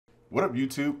What up,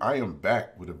 YouTube? I am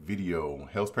back with a video,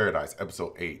 Hell's Paradise,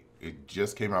 episode 8. It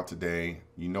just came out today.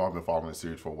 You know I've been following this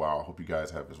series for a while. I hope you guys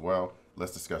have as well.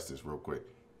 Let's discuss this real quick.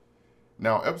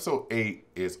 Now, episode 8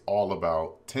 is all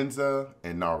about Tenza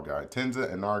and Narugai.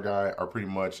 Tenza and Narugai are pretty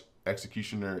much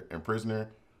executioner and prisoner.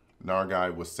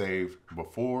 Narugai was saved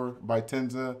before by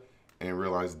Tenza and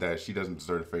realized that she doesn't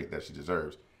deserve the fate that she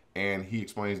deserves. And he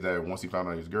explains that once he found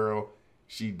out his girl,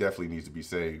 she definitely needs to be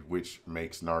saved, which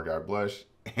makes Narugai blush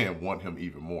and want him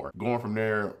even more. Going from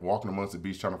there, walking amongst the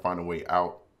beach, trying to find a way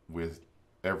out with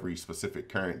every specific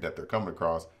current that they're coming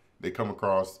across, they come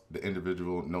across the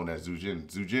individual known as Zujin.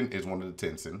 Zujin is one of the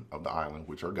Tensen of the island,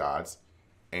 which are gods,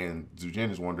 and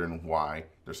Zujin is wondering why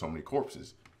there's so many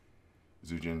corpses.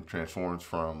 Zujin transforms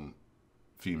from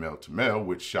female to male,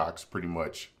 which shocks pretty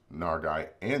much Narugai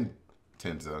and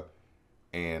Tenza,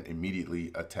 and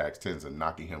immediately attacks Tenza,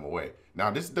 knocking him away. Now,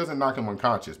 this doesn't knock him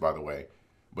unconscious, by the way,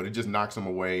 but it just knocks him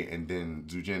away, and then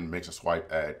Zujin makes a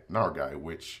swipe at Narugai,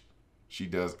 which she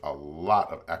does a lot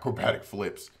of acrobatic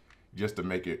flips just to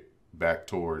make it back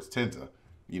towards Tenza.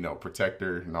 You know, protect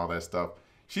her and all that stuff.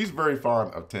 She's very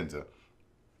fond of Tenza.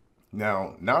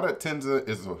 Now that Tenza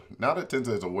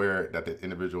is aware that the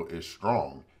individual is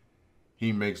strong,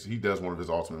 he does one of his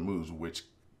ultimate moves, which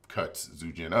cuts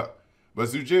Zujin up. But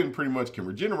Zujin pretty much can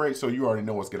regenerate, so you already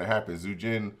know what's going to happen.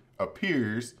 Zujin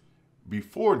appears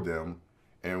before them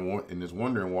and is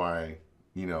wondering why,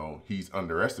 you know, he's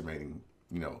underestimating,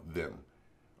 you know, them.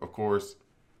 Of course,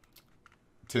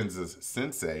 Tenza's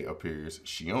sensei appears,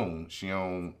 Shion.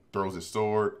 Shion throws his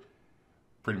sword,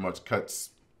 pretty much cuts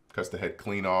the head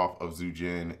clean off of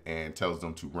Zujin and tells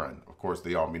them to run. Of course,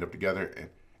 they all meet up together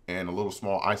in a little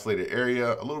small isolated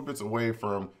area, a little bit away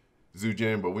from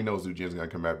Zujin, but we know Zujin's gonna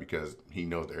come back because he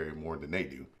knows the area more than they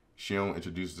do. Shion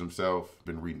introduces himself,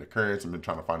 been reading the currents and been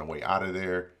trying to find a way out of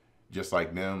there, just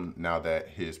like them, now that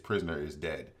his prisoner is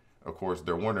dead. Of course,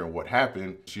 they're wondering what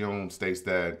happened. Shion states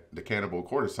that the cannibal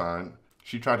courtesan,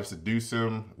 she tried to seduce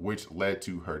him, which led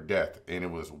to her death. And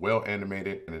it was well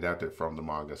animated and adapted from the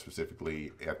manga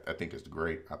specifically. I think it's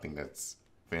great. I think that's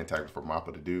fantastic for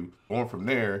Mappa to do. Going from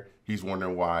there, he's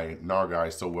wondering why Narugai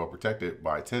is so well protected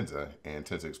by Tenza. And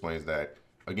Tenza explains that,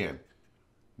 again,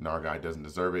 Narugai doesn't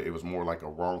deserve it. It was more like a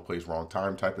wrong place, wrong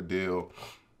time type of deal.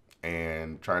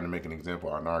 And trying to make an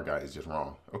example out of Narugai is just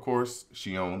wrong. Of course,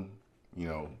 Shion, you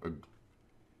know,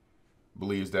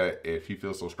 believes that if he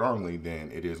feels so strongly,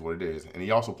 then it is what it is. And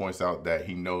he also points out that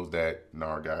he knows that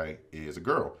Narugai is a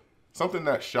girl. Something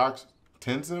that shocks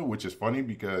Tenza, which is funny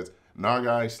because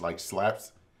Narugai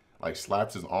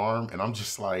slaps his arm, and I'm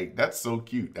just like, that's so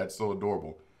cute, that's so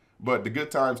adorable. But the good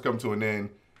times come to an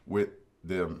end with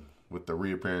the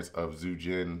reappearance of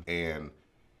Zujin, and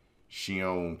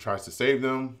Shion tries to save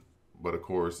them, but of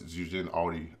course Zujin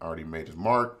already made his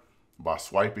mark by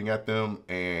swiping at them,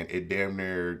 and it damn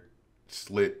near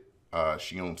slit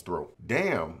Shion's throat.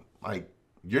 Damn, like,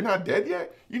 you're not dead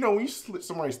yet? You know, when you slit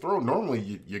somebody's throat,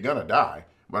 normally you're gonna die.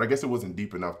 But I guess it wasn't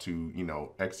deep enough to, you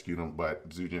know, execute him. But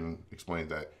Zujin explains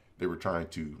that they were trying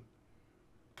to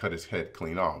cut his head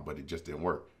clean off, but it just didn't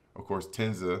work. Of course,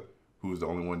 Tenza, who's the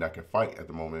only one that can fight at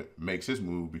the moment, makes his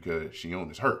move because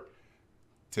Shion is hurt.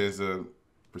 Tenza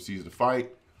proceeds to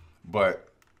fight, but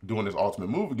doing his ultimate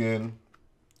move again,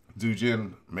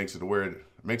 Zujin makes it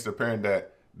apparent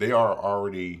that they are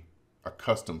already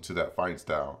accustomed to that fighting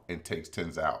style and takes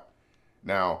Tenza out.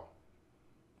 Now,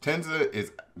 Tenza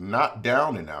is not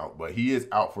down and out, but he is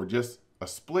out for just a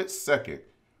split second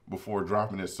before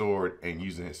dropping his sword and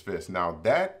using his fist. Now,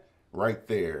 that right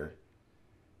there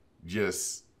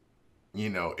just, you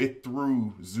know, it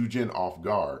threw Zujin off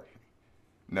guard.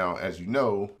 Now, as you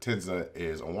know, Tenza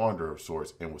is a wanderer of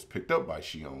sorts and was picked up by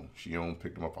Shion. Shion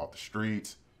picked him up off the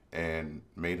streets and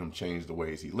made him change the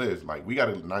ways he lives. Like, we got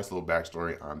a nice little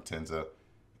backstory on Tenza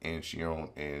and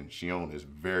Shion is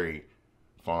very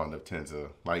fond of Tenza.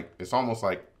 Like, it's almost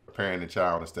like a parent and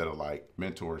child instead of like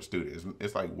mentor and student.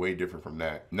 It's like way different from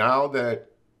that. Now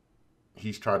that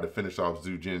he's tried to finish off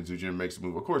Zujin makes a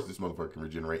move. Of course, this motherfucker can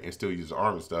regenerate and still use his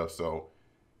arm and stuff, so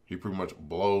he pretty much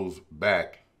blows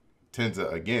back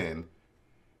Tenza again,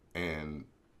 and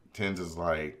Tenza's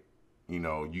like, you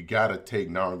know, you gotta take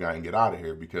Narugai and get out of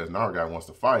here because Narugai wants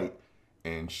to fight,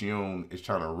 and Shion is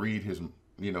trying to read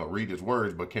his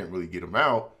words, but can't really get him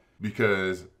out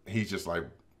because he's just like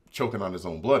choking on his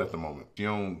own blood at the moment.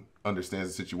 Shion understands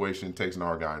the situation, takes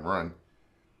Narugai and run.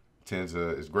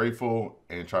 Tenza is grateful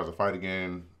and tries to fight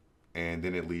again, and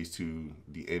then it leads to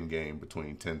the end game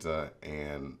between Tenza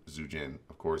and Zujin.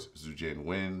 Of course, Zujin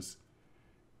wins.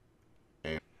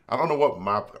 And I don't know what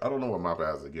Mappa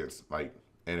has against like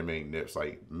animating nips.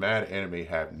 Like, mad anime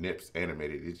have nips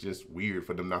animated. It's just weird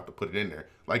for them not to put it in there.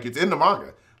 Like, it's in the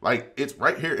manga. Like, it's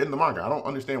right here in the manga. I don't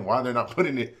understand why they're not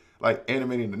putting it, like,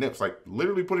 animating the nips. Like,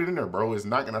 literally put it in there, bro. It's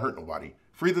not gonna hurt nobody.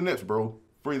 Free the nips, bro.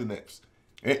 Free the nips.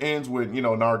 It ends with, you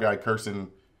know, Narugai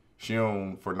cursing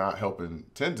Shion for not helping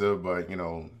Tenza, but, you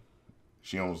know,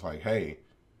 Shion's like, hey,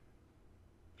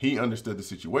 he understood the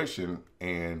situation,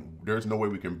 and there's no way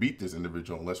we can beat this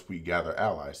individual unless we gather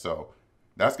allies. So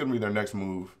that's going to be their next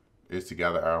move, is to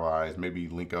gather allies, maybe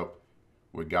link up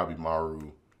with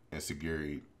Gabimaru and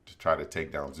Sagiri to try to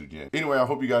take down Zujin. Anyway, I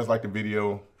hope you guys liked the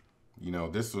video. You know,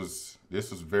 this was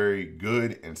very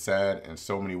good and sad in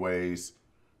so many ways.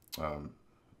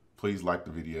 Please like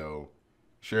the video,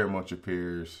 share it amongst your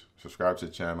peers, subscribe to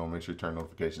the channel, make sure you turn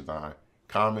notifications on,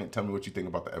 comment, tell me what you think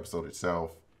about the episode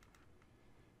itself.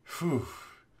 Whew.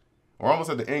 We're almost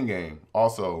at the end game.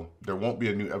 Also, there won't be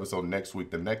a new episode next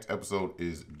week. The next episode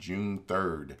is June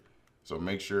 3rd. So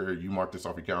make sure you mark this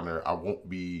off your calendar. I won't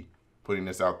be putting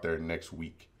this out there next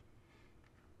week.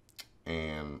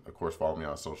 And, of course, follow me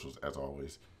on socials as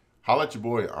always. Holla at your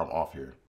boy. I'm off here.